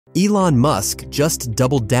Elon Musk just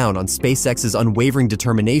doubled down on SpaceX's unwavering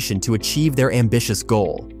determination to achieve their ambitious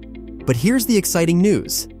goal. But here's the exciting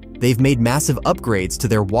news. They've made massive upgrades to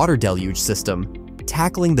their water deluge system,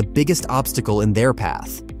 tackling the biggest obstacle in their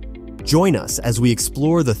path. Join us as we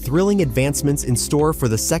explore the thrilling advancements in store for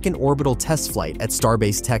the second orbital test flight at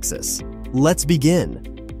Starbase, Texas. Let's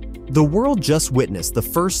begin. The world just witnessed the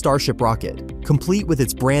first Starship rocket, complete with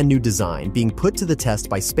its brand new design, being put to the test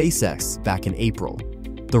by SpaceX back in April.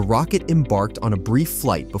 The rocket embarked on a brief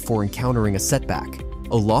flight before encountering a setback,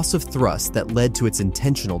 a loss of thrust that led to its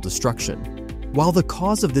intentional destruction. While the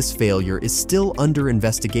cause of this failure is still under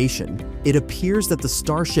investigation, it appears that the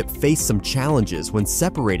Starship faced some challenges when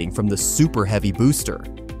separating from the super heavy booster.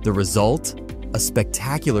 The result? A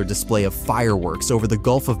spectacular display of fireworks over the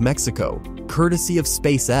Gulf of Mexico, courtesy of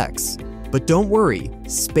SpaceX. But don't worry,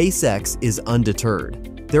 SpaceX is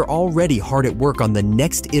undeterred. They're already hard at work on the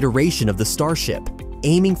next iteration of the Starship,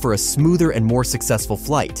 aiming for a smoother and more successful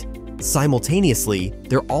flight. Simultaneously,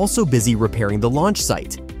 they're also busy repairing the launch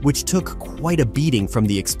site, which took quite a beating from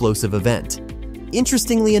the explosive event.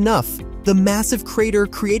 Interestingly enough, the massive crater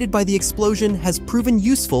created by the explosion has proven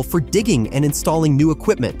useful for digging and installing new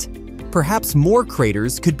equipment. Perhaps more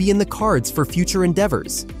craters could be in the cards for future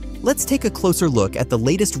endeavors. Let's take a closer look at the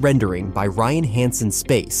latest rendering by Rend Rendering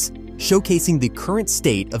Space, showcasing the current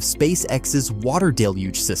state of SpaceX's water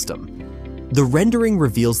deluge system. The rendering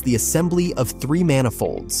reveals the assembly of 3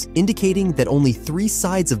 manifolds, indicating that only 3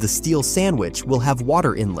 sides of the steel sandwich will have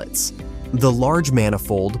water inlets. The large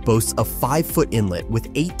manifold boasts a 5-foot inlet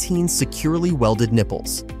with 18 securely welded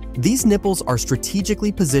nipples. These nipples are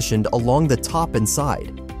strategically positioned along the top and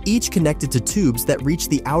side, each connected to tubes that reach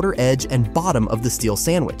the outer edge and bottom of the steel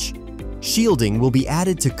sandwich. Shielding will be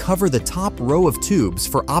added to cover the top row of tubes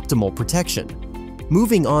for optimal protection.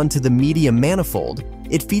 Moving on to the medium manifold,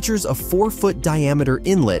 it features a 4-foot diameter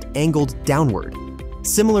inlet angled downward.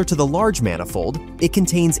 Similar to the large manifold, it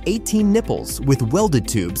contains 18 nipples with welded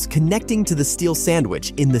tubes connecting to the steel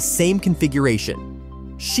sandwich in the same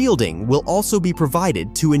configuration. Shielding will also be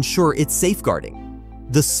provided to ensure its safeguarding.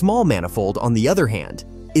 The small manifold, on the other hand,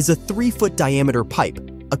 is a 3-foot diameter pipe,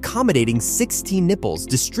 accommodating 16 nipples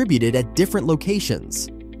distributed at different locations.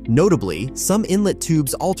 Notably, some inlet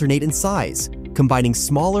tubes alternate in size, combining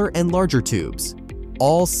smaller and larger tubes.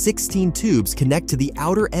 All 16 tubes connect to the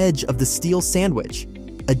outer edge of the steel sandwich.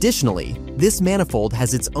 Additionally, this manifold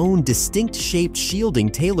has its own distinct shaped shielding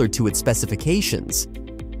tailored to its specifications.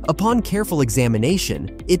 Upon careful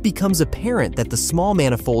examination, it becomes apparent that the small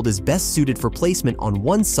manifold is best suited for placement on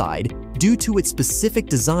one side due to its specific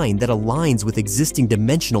design that aligns with existing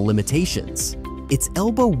dimensional limitations. Its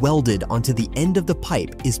elbow welded onto the end of the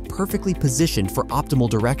pipe is perfectly positioned for optimal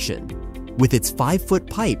direction. With its 5-foot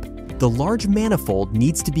pipe, the large manifold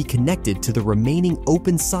needs to be connected to the remaining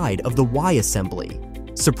open side of the Y assembly.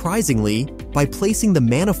 Surprisingly, by placing the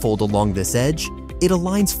manifold along this edge, it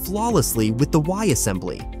aligns flawlessly with the Y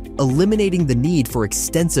assembly, eliminating the need for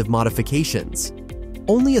extensive modifications.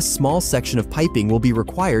 Only a small section of piping will be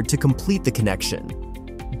required to complete the connection.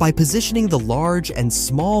 By positioning the large and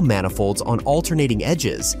small manifolds on alternating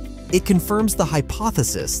edges, it confirms the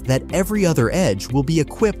hypothesis that every other edge will be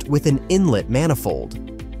equipped with an inlet manifold.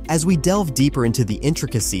 As we delve deeper into the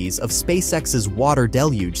intricacies of SpaceX's water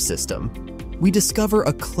deluge system, we discover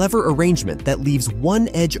a clever arrangement that leaves one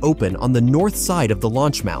edge open on the north side of the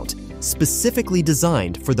launch mount, specifically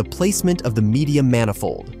designed for the placement of the medium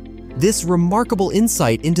manifold. This remarkable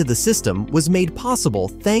insight into the system was made possible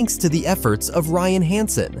thanks to the efforts of Rend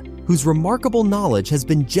Rendering, whose remarkable knowledge has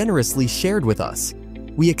been generously shared with us.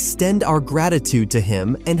 We extend our gratitude to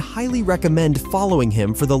him and highly recommend following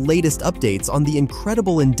him for the latest updates on the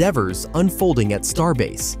incredible endeavors unfolding at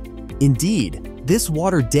Starbase. Indeed, this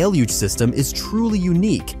water deluge system is truly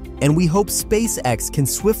unique, and we hope SpaceX can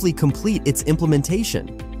swiftly complete its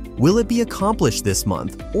implementation. Will it be accomplished this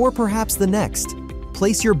month, or perhaps the next?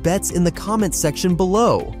 Place your bets in the comments section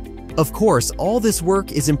below. Of course, all this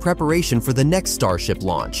work is in preparation for the next Starship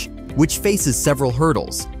launch, which faces several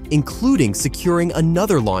hurdles, including securing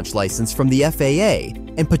another launch license from the FAA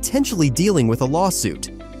and potentially dealing with a lawsuit.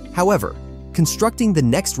 However, constructing the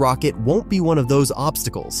next rocket won't be one of those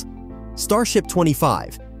obstacles. Starship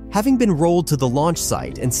 25, having been rolled to the launch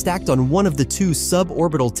site and stacked on one of the 2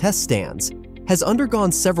 suborbital test stands, has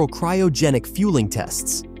undergone several cryogenic fueling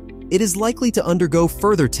tests. It is likely to undergo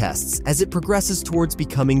further tests as it progresses towards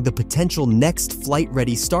becoming the potential next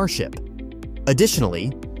flight-ready Starship. Additionally,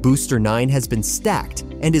 Booster 9 has been stacked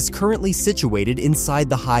and is currently situated inside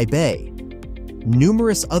the high bay.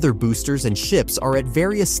 Numerous other boosters and ships are at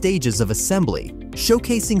various stages of assembly,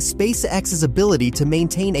 showcasing SpaceX's ability to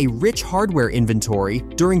maintain a rich hardware inventory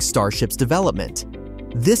during Starship's development.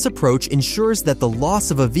 This approach ensures that the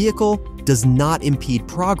loss of a vehicle does not impede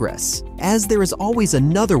progress, as there is always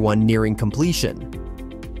another one nearing completion.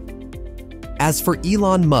 As for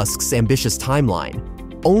Elon Musk's ambitious timeline,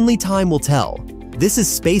 only time will tell. This is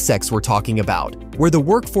SpaceX we're talking about, where the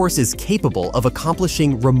workforce is capable of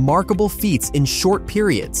accomplishing remarkable feats in short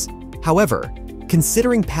periods. However,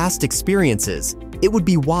 considering past experiences, it would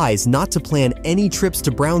be wise not to plan any trips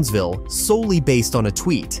to Brownsville solely based on a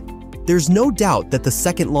tweet. There's no doubt that the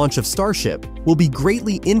second launch of Starship will be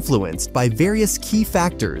greatly influenced by various key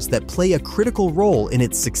factors that play a critical role in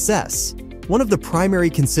its success. One of the primary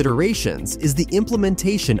considerations is the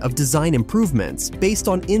implementation of design improvements based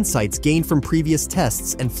on insights gained from previous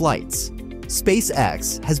tests and flights.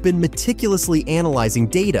 SpaceX has been meticulously analyzing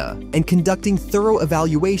data and conducting thorough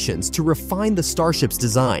evaluations to refine the Starship's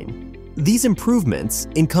design. These improvements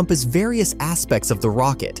encompass various aspects of the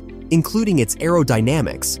rocket, including its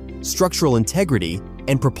aerodynamics, structural integrity,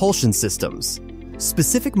 and propulsion systems.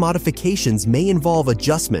 Specific modifications may involve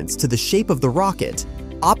adjustments to the shape of the rocket,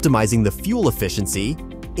 optimizing the fuel efficiency,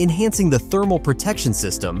 enhancing the thermal protection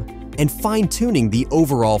system, and fine-tuning the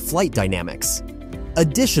overall flight dynamics.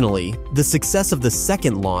 Additionally, the success of the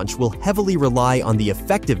second launch will heavily rely on the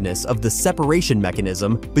effectiveness of the separation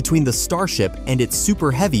mechanism between the Starship and its Super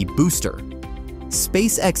Heavy booster.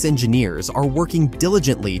 SpaceX engineers are working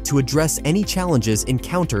diligently to address any challenges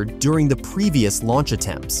encountered during the previous launch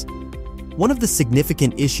attempts. One of the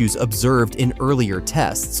significant issues observed in earlier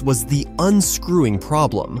tests was the unscrewing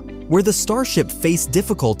problem, where the Starship faced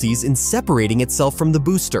difficulties in separating itself from the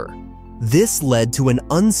booster. This led to an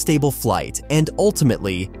unstable flight and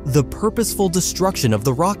ultimately the purposeful destruction of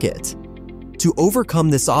the rocket. To overcome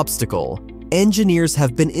this obstacle, engineers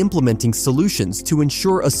have been implementing solutions to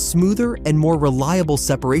ensure a smoother and more reliable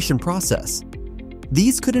separation process.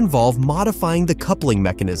 These could involve modifying the coupling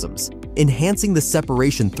mechanisms, enhancing the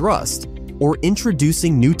separation thrust, or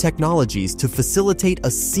introducing new technologies to facilitate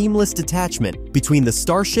a seamless detachment between the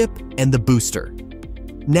Starship and the booster.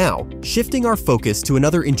 Now, shifting our focus to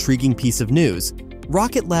another intriguing piece of news,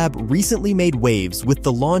 Rocket Lab recently made waves with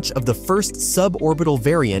the launch of the first suborbital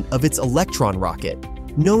variant of its Electron rocket,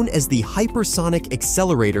 known as the Hypersonic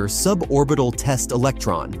Accelerator Suborbital Test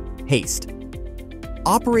Electron, HASTE.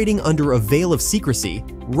 Operating under a veil of secrecy,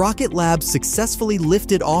 Rocket Lab successfully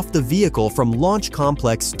lifted off the vehicle from Launch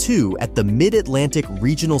Complex 2 at the Mid-Atlantic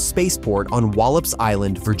Regional Spaceport on Wallops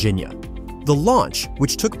Island, Virginia. The launch,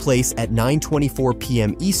 which took place at 9:24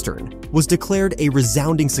 p.m. Eastern, was declared a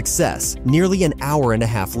resounding success nearly an hour and a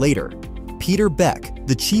half later. Peter Beck,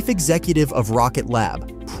 the chief executive of Rocket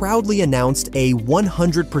Lab, proudly announced a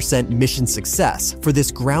 100% mission success for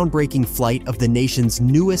this groundbreaking flight of the nation's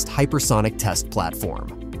newest hypersonic test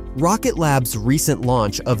platform. Rocket Lab's recent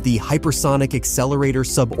launch of the Hypersonic Accelerator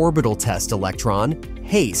Suborbital Test Electron,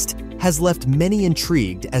 HASTE, has left many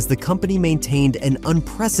intrigued as the company maintained an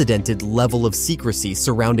unprecedented level of secrecy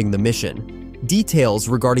surrounding the mission. Details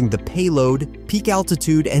regarding the payload, peak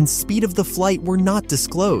altitude, and speed of the flight were not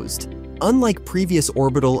disclosed. Unlike previous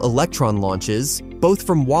orbital Electron launches, both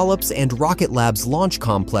from Wallops and Rocket Lab's Launch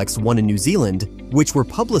Complex 1 in New Zealand, which were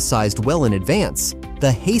publicized well in advance,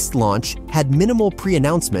 the HASTE launch had minimal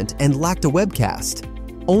pre-announcement and lacked a webcast.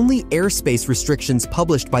 Only airspace restrictions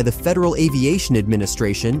published by the Federal Aviation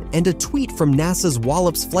Administration and a tweet from NASA's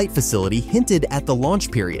Wallops Flight Facility hinted at the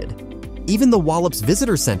launch period. Even the Wallops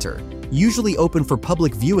Visitor Center, usually open for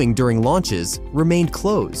public viewing during launches, remained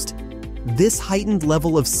closed. This heightened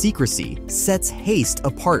level of secrecy sets HASTE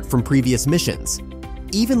apart from previous missions.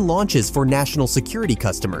 Even launches for national security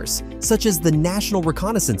customers, such as the National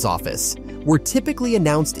Reconnaissance Office, were typically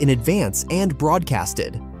announced in advance and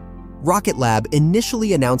broadcasted. Rocket Lab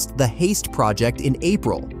initially announced the HASTE project in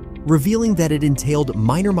April, revealing that it entailed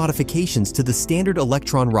minor modifications to the standard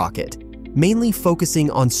Electron rocket, mainly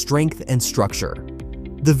focusing on strength and structure.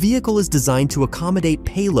 The vehicle is designed to accommodate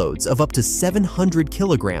payloads of up to 700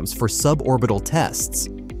 kilograms for suborbital tests.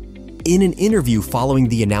 In an interview following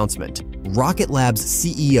the announcement, Rocket Lab's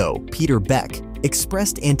CEO, Peter Beck,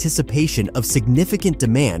 expressed anticipation of significant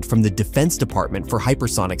demand from the Defense Department for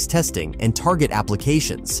hypersonics testing and target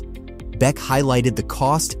applications. Beck highlighted the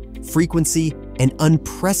cost, frequency, and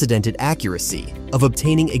unprecedented accuracy of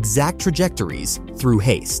obtaining exact trajectories through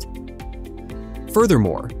HASTE.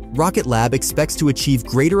 Furthermore, Rocket Lab expects to achieve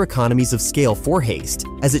greater economies of scale for HASTE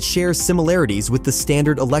as it shares similarities with the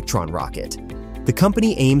standard Electron rocket. The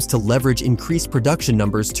company aims to leverage increased production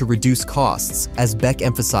numbers to reduce costs, as Beck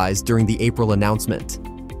emphasized during the April announcement.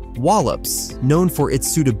 Wallops, known for its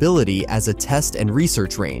suitability as a test and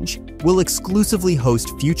research range, will exclusively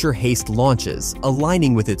host future HASTE launches,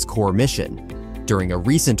 aligning with its core mission. During a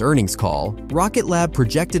recent earnings call, Rocket Lab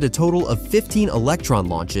projected a total of 15 Electron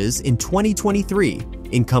launches in 2023,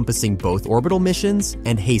 encompassing both orbital missions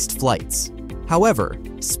and HASTE flights. However,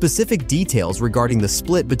 specific details regarding the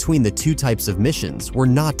split between the two types of missions were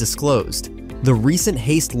not disclosed. The recent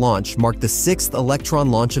HASTE launch marked the 6th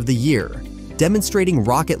Electron launch of the year, demonstrating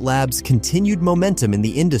Rocket Lab's continued momentum in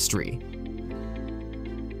the industry.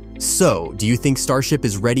 So, do you think Starship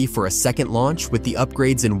is ready for a second launch with the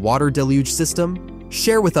upgrades in water deluge system?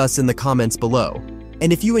 Share with us in the comments below.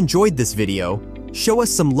 And if you enjoyed this video, show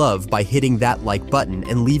us some love by hitting that like button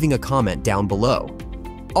and leaving a comment down below.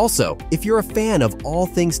 Also, if you're a fan of all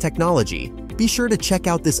things technology, be sure to check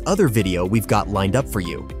out this other video we've got lined up for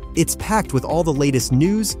you. It's packed with all the latest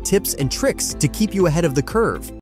news, tips, and tricks to keep you ahead of the curve.